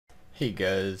Hey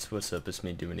guys, what's up? It's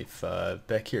me, Doing5,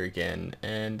 back here again,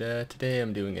 and today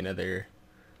I'm doing another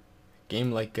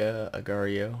game like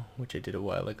Agario, which I did a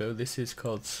while ago. This is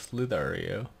called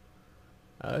Slithario.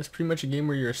 It's pretty much a game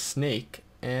where you're a snake,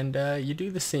 and you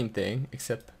do the same thing,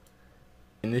 except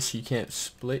in this you can't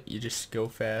split, you just go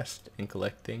fast and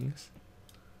collect things.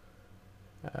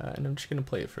 And I'm just gonna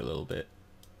play it for a little bit.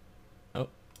 Oh,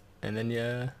 and then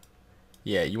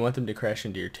yeah, you want them to crash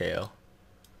into your tail.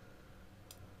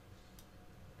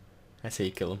 That's how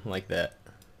you kill him, like that.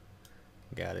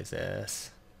 Got his ass.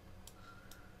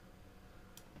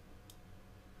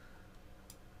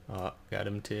 Oh, got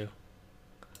him too.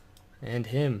 And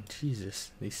him. Jesus,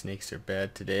 these snakes are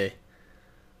bad today.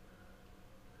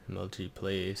 MLG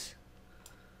plays.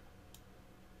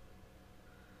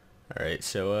 Alright,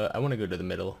 so I want to go to the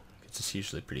middle, because it's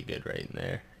usually pretty good right in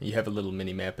there. You have a little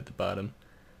mini map at the bottom.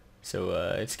 So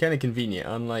it's kind of convenient,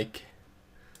 unlike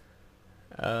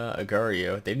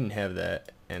Agario. They didn't have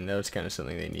that, and that was kind of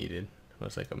something they needed. It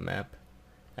was like a map.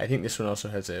 I think this one also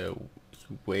has a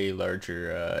way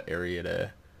larger area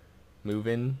to move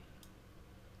in,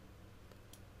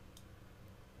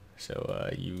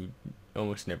 so you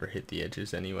almost never hit the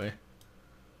edges anyway.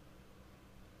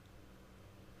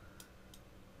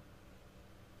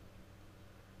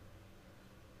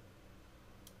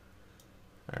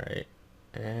 Alright,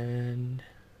 and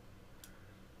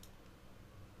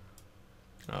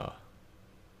oh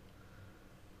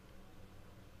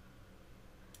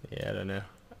yeah, I don't know.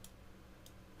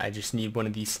 I just need one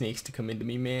of these snakes to come into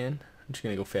me, man. I'm just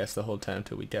gonna go fast the whole time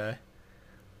till we die.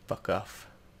 Fuck off,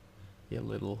 you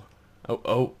little...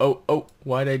 Oh,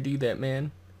 why'd I do that,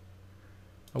 man?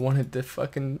 I wanted the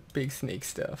fucking big snake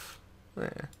stuff.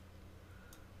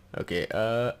 Okay,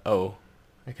 oh.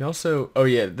 I can also... Oh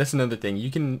yeah, that's another thing.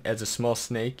 You can, as a small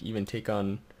snake, even take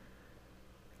on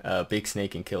a big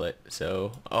snake and kill it.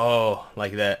 So, oh,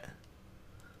 like that.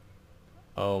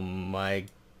 Oh my...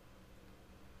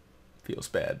 Feels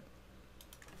bad.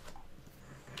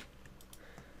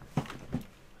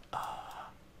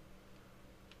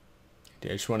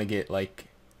 Dude, I just want to get, like,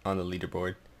 on the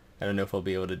leaderboard. I don't know if I'll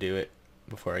be able to do it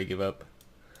before I give up.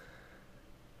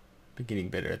 Been getting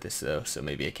better at this, though, so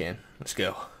maybe I can. Let's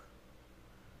go.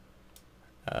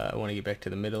 I want to get back to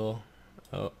the middle.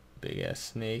 Oh, big-ass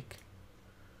snake.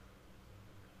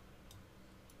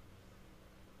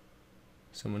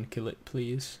 Someone kill it,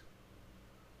 please.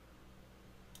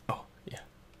 Oh, yeah.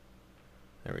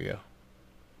 There we go.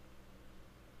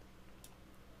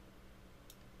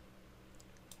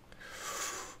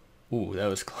 Ooh, that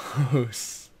was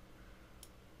close.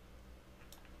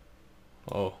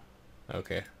 Oh,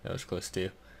 okay. That was close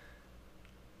too.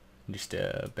 Just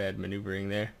bad maneuvering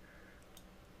there.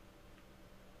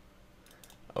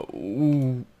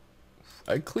 Oh,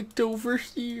 I clicked over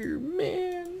here,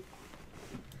 man.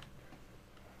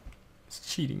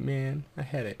 It's cheating, man. I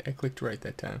had it. I clicked right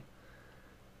that time.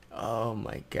 Oh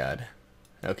my god.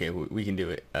 Okay, we can do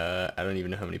it. I don't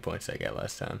even know how many points I got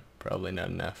last time. Probably not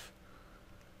enough.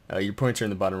 Your points are in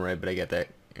the bottom right, but I got that.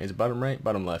 Is it bottom right?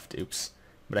 Bottom left. Oops.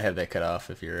 But I have that cut off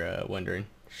if you're wondering.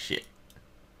 Shit.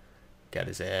 Got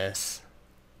his ass.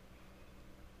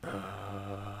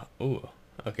 Oh.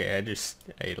 Okay, I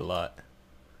ate a lot.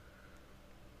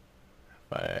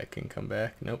 If I can come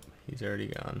back. Nope, he's already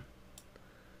gone.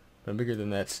 But I'm bigger than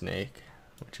that snake,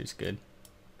 which is good.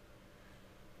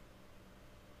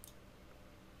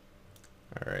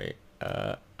 Alright.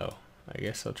 Oh. I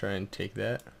guess I'll try and take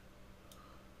that.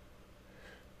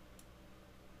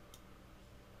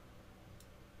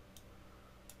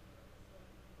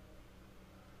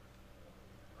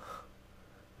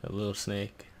 A little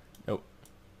snake. Oh.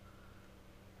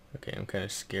 Okay, I'm kind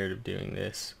of scared of doing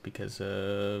this because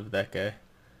of that guy.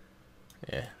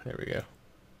 Yeah, there we go.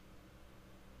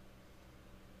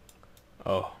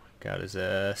 Oh, got his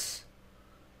ass.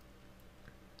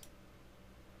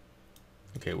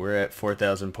 Okay, we're at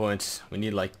 4,000 points. We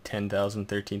need like 10,000,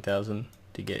 13,000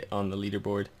 to get on the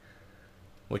leaderboard,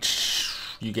 which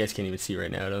you guys can't even see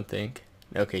right now, I don't think.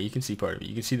 Okay, you can see part of it.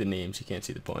 You can see the names, you can't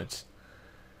see the points.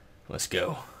 Let's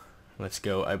go. Let's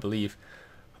go, I believe.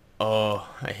 Oh,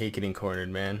 I hate getting cornered,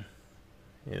 man.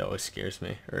 It always scares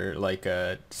me. Or like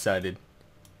sided.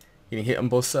 Getting hit on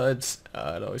both sides,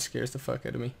 it always scares the fuck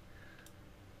out of me.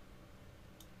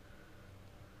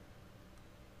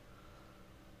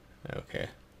 Okay.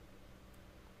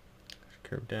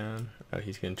 Curve down. Oh,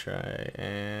 he's gonna try,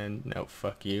 and no,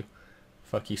 fuck you.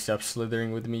 Fuck you, stop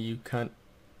slithering with me, you cunt.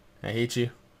 I hate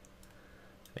you.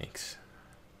 Thanks.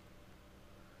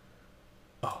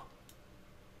 Oh.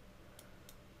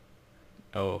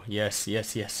 Oh, yes.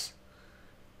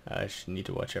 I should need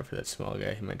to watch out for that small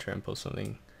guy. He might try and pull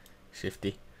something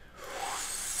Shifty.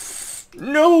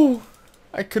 No!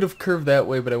 I could have curved that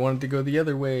way, but I wanted to go the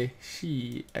other way.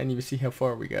 Shit. I didn't even see how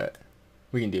far we got.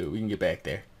 We can do it. We can get back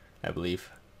there, I believe.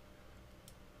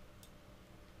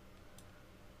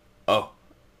 Oh.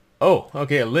 Oh,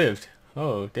 okay, I lived.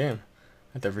 Oh, damn.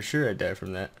 I thought for sure I'd die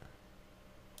from that.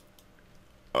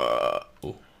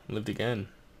 Oh, lived again.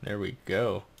 There we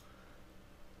go.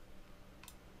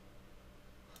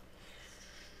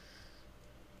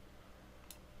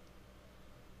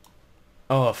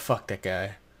 Oh, fuck that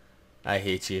guy. I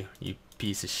hate you, you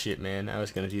piece of shit, man. I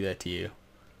was gonna do that to you.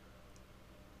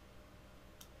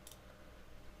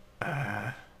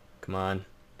 Come on.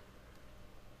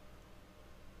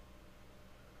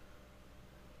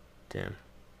 Damn.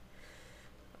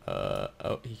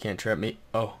 Oh, he can't trap me.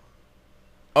 Oh.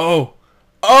 Oh!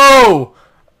 Oh!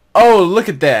 Oh, look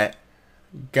at that!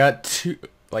 Got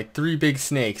like three big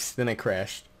snakes, then I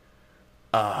crashed.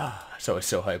 So it's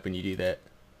so hype when you do that.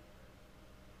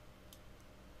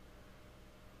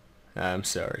 I'm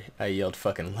sorry. I yelled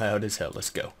fucking loud as hell. Let's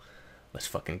go. Let's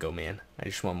fucking go, man. I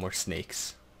just want more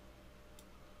snakes.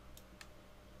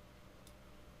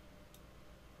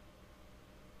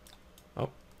 Oh,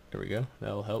 there we go.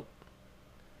 That'll help.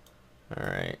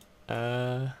 Alright.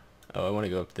 Oh, I want to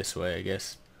go up this way, I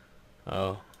guess.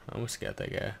 Oh, I almost got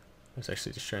that guy. I was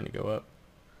actually just trying to go up.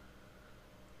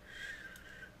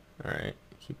 Alright,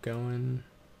 keep going.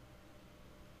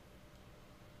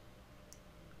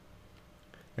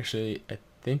 Actually, I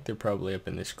think they're probably up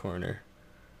in this corner,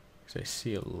 because I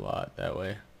see a lot that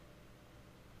way.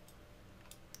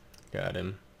 Got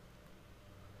him.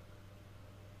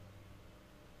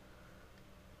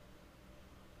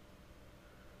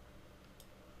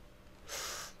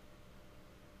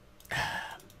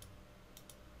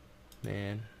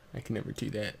 Man, I can never do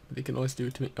that. But they can always do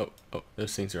it to me. Oh,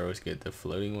 those things are always good. The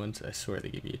floating ones, I swear they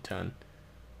give you a ton.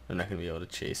 I'm not going to be able to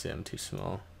chase it. I'm too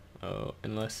small. Oh,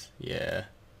 unless, yeah.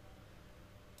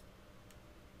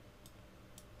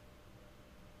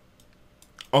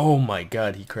 Oh my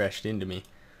god, he crashed into me.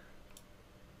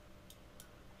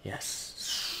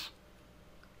 Yes.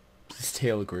 His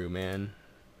tail grew, man.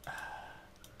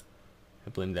 I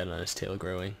blame that on his tail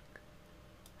growing.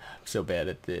 I'm so bad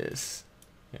at this.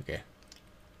 Okay.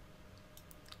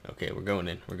 Okay, we're going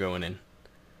in. We're going in.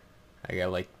 I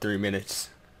got like 3 minutes.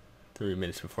 3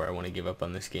 minutes before I want to give up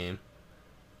on this game.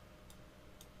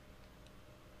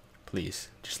 Please,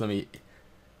 just let me...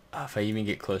 if I even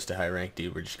get close to high rank,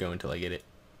 dude, we're just going until I get it.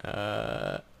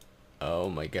 Oh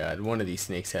my god. One of these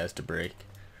snakes has to break.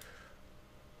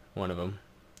 One of them.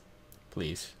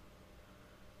 Please.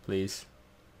 Please.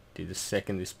 Dude, the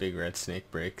second this big red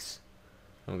snake breaks,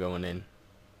 I'm going in.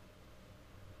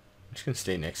 I'm just gonna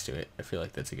stay next to it. I feel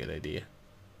like that's a good idea.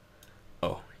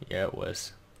 Oh, yeah, it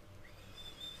was.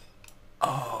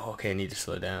 Oh, okay, I need to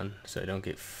slow down so I don't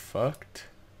get fucked.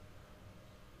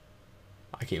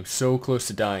 I came so close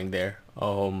to dying there.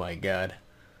 Oh my god.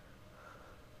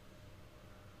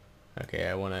 Okay,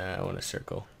 I wanna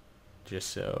circle, just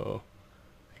so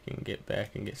I can get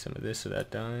back and get some of this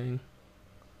without dying.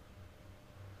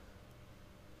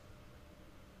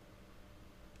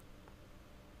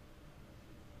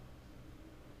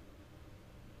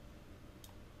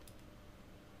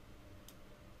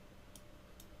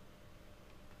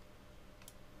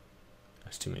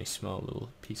 That's too many small little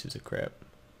pieces of crap.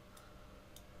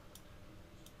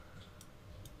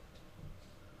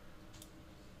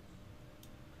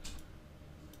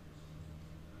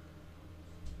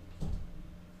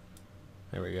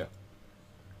 There we go.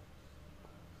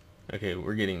 Okay,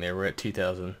 we're getting there. We're at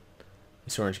 2,000.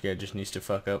 This orange guy just needs to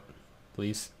fuck up,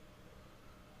 please.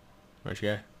 Orange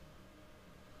guy.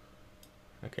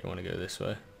 Okay, I want to go this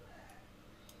way.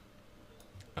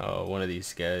 Oh, one of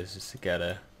these guys has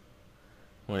gotta...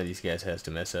 One of these guys has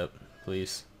to mess up,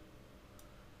 please.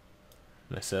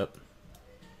 Mess up.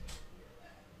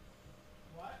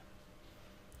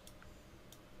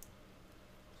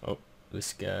 Oh,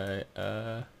 this guy,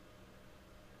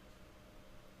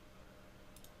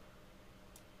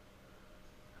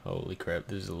 holy crap,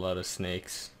 there's a lot of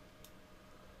snakes.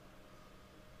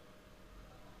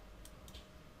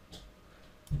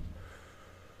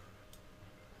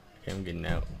 Okay, I'm getting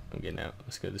out. I'm getting out.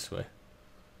 Let's go this way.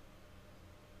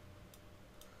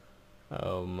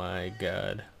 Oh my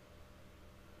god.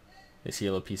 This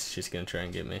yellow piece is just gonna try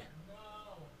and get me.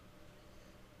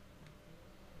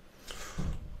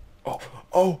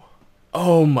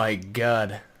 Oh my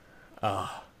god.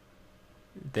 Ah.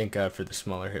 Thank god for the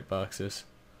smaller hitboxes.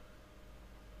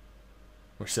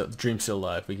 We're still, dream's still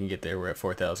alive. We can get there. We're at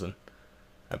 4,000.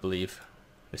 I believe.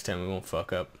 This time we won't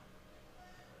fuck up.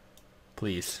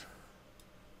 Please.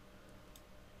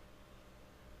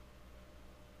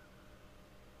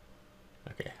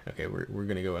 Okay, we're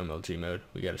gonna go MLG mode.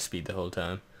 We gotta speed the whole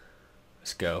time.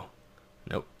 Let's go.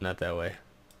 Nope, not that way.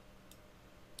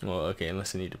 Well, okay,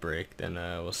 unless I need to brake, then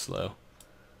we'll slow.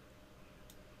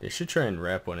 They should try and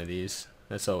wrap one of these.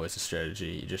 That's always a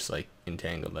strategy. You just like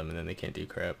entangle them and then they can't do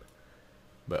crap.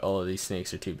 But all of these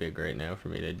snakes are too big right now for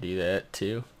me to do that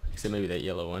too. Except maybe that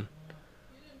yellow one.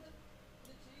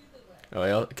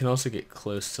 Oh, I can also get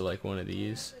close to like one of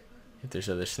these. If there's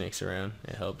other snakes around,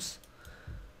 it helps.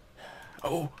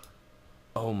 Oh!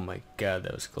 Oh my god,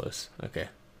 that was close. Okay.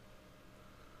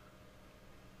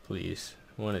 Please.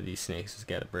 One of these snakes has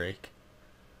got to break.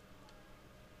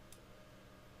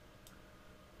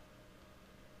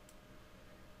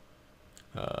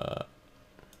 Come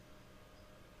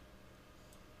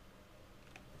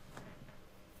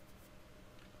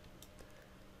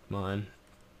on.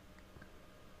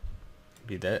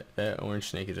 Dude, that orange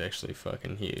snake is actually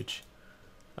fucking huge.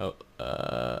 Oh,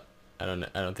 I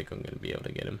don't think I'm gonna be able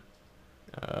to get him.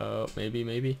 Oh,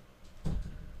 maybe.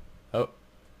 Oh,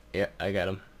 yeah, I got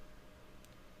him.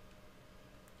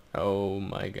 Oh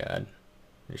my god,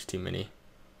 there's too many.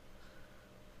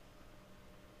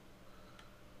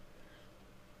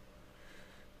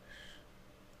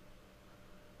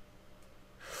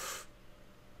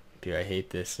 Dude, I hate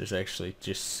this. There's actually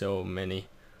just so many.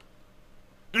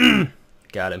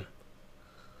 Got him.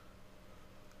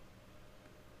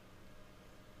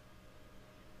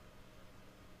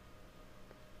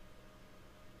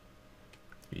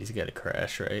 He's got to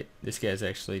crash, right? This guy's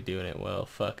actually doing it well.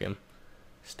 Fuck him.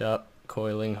 Stop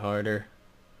coiling harder.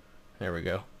 There we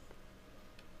go.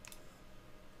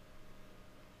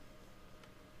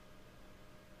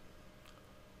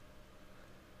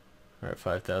 Alright,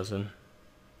 5,000.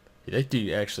 That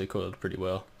dude actually coiled pretty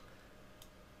well.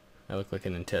 I look like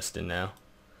an intestine now.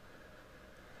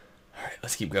 Alright,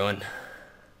 let's keep going.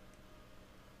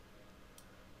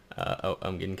 Oh,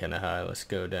 I'm getting kind of high. Let's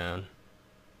go down.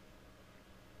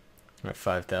 Alright,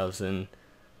 5,000.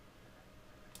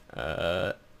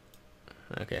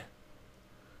 Okay.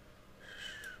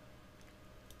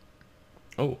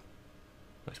 Oh,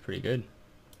 that's pretty good.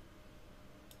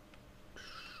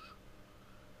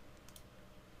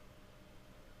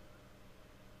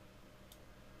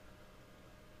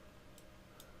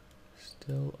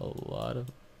 Still a lot of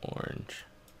orange.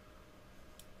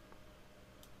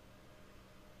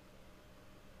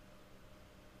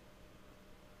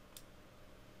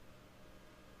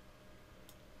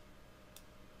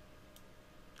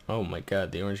 Oh my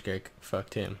god, the orange guy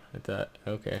fucked him. I thought,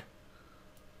 okay.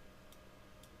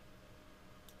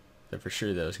 Thought for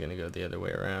sure that was gonna go the other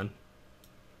way around.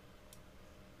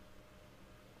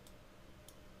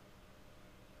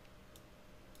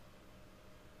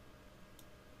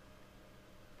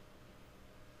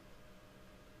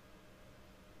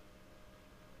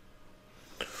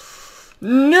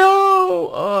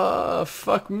 No!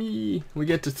 Fuck me. We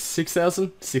get to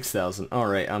 6,000? 6,000.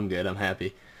 Alright, I'm good. I'm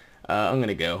happy. I'm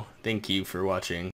gonna go. Thank you for watching.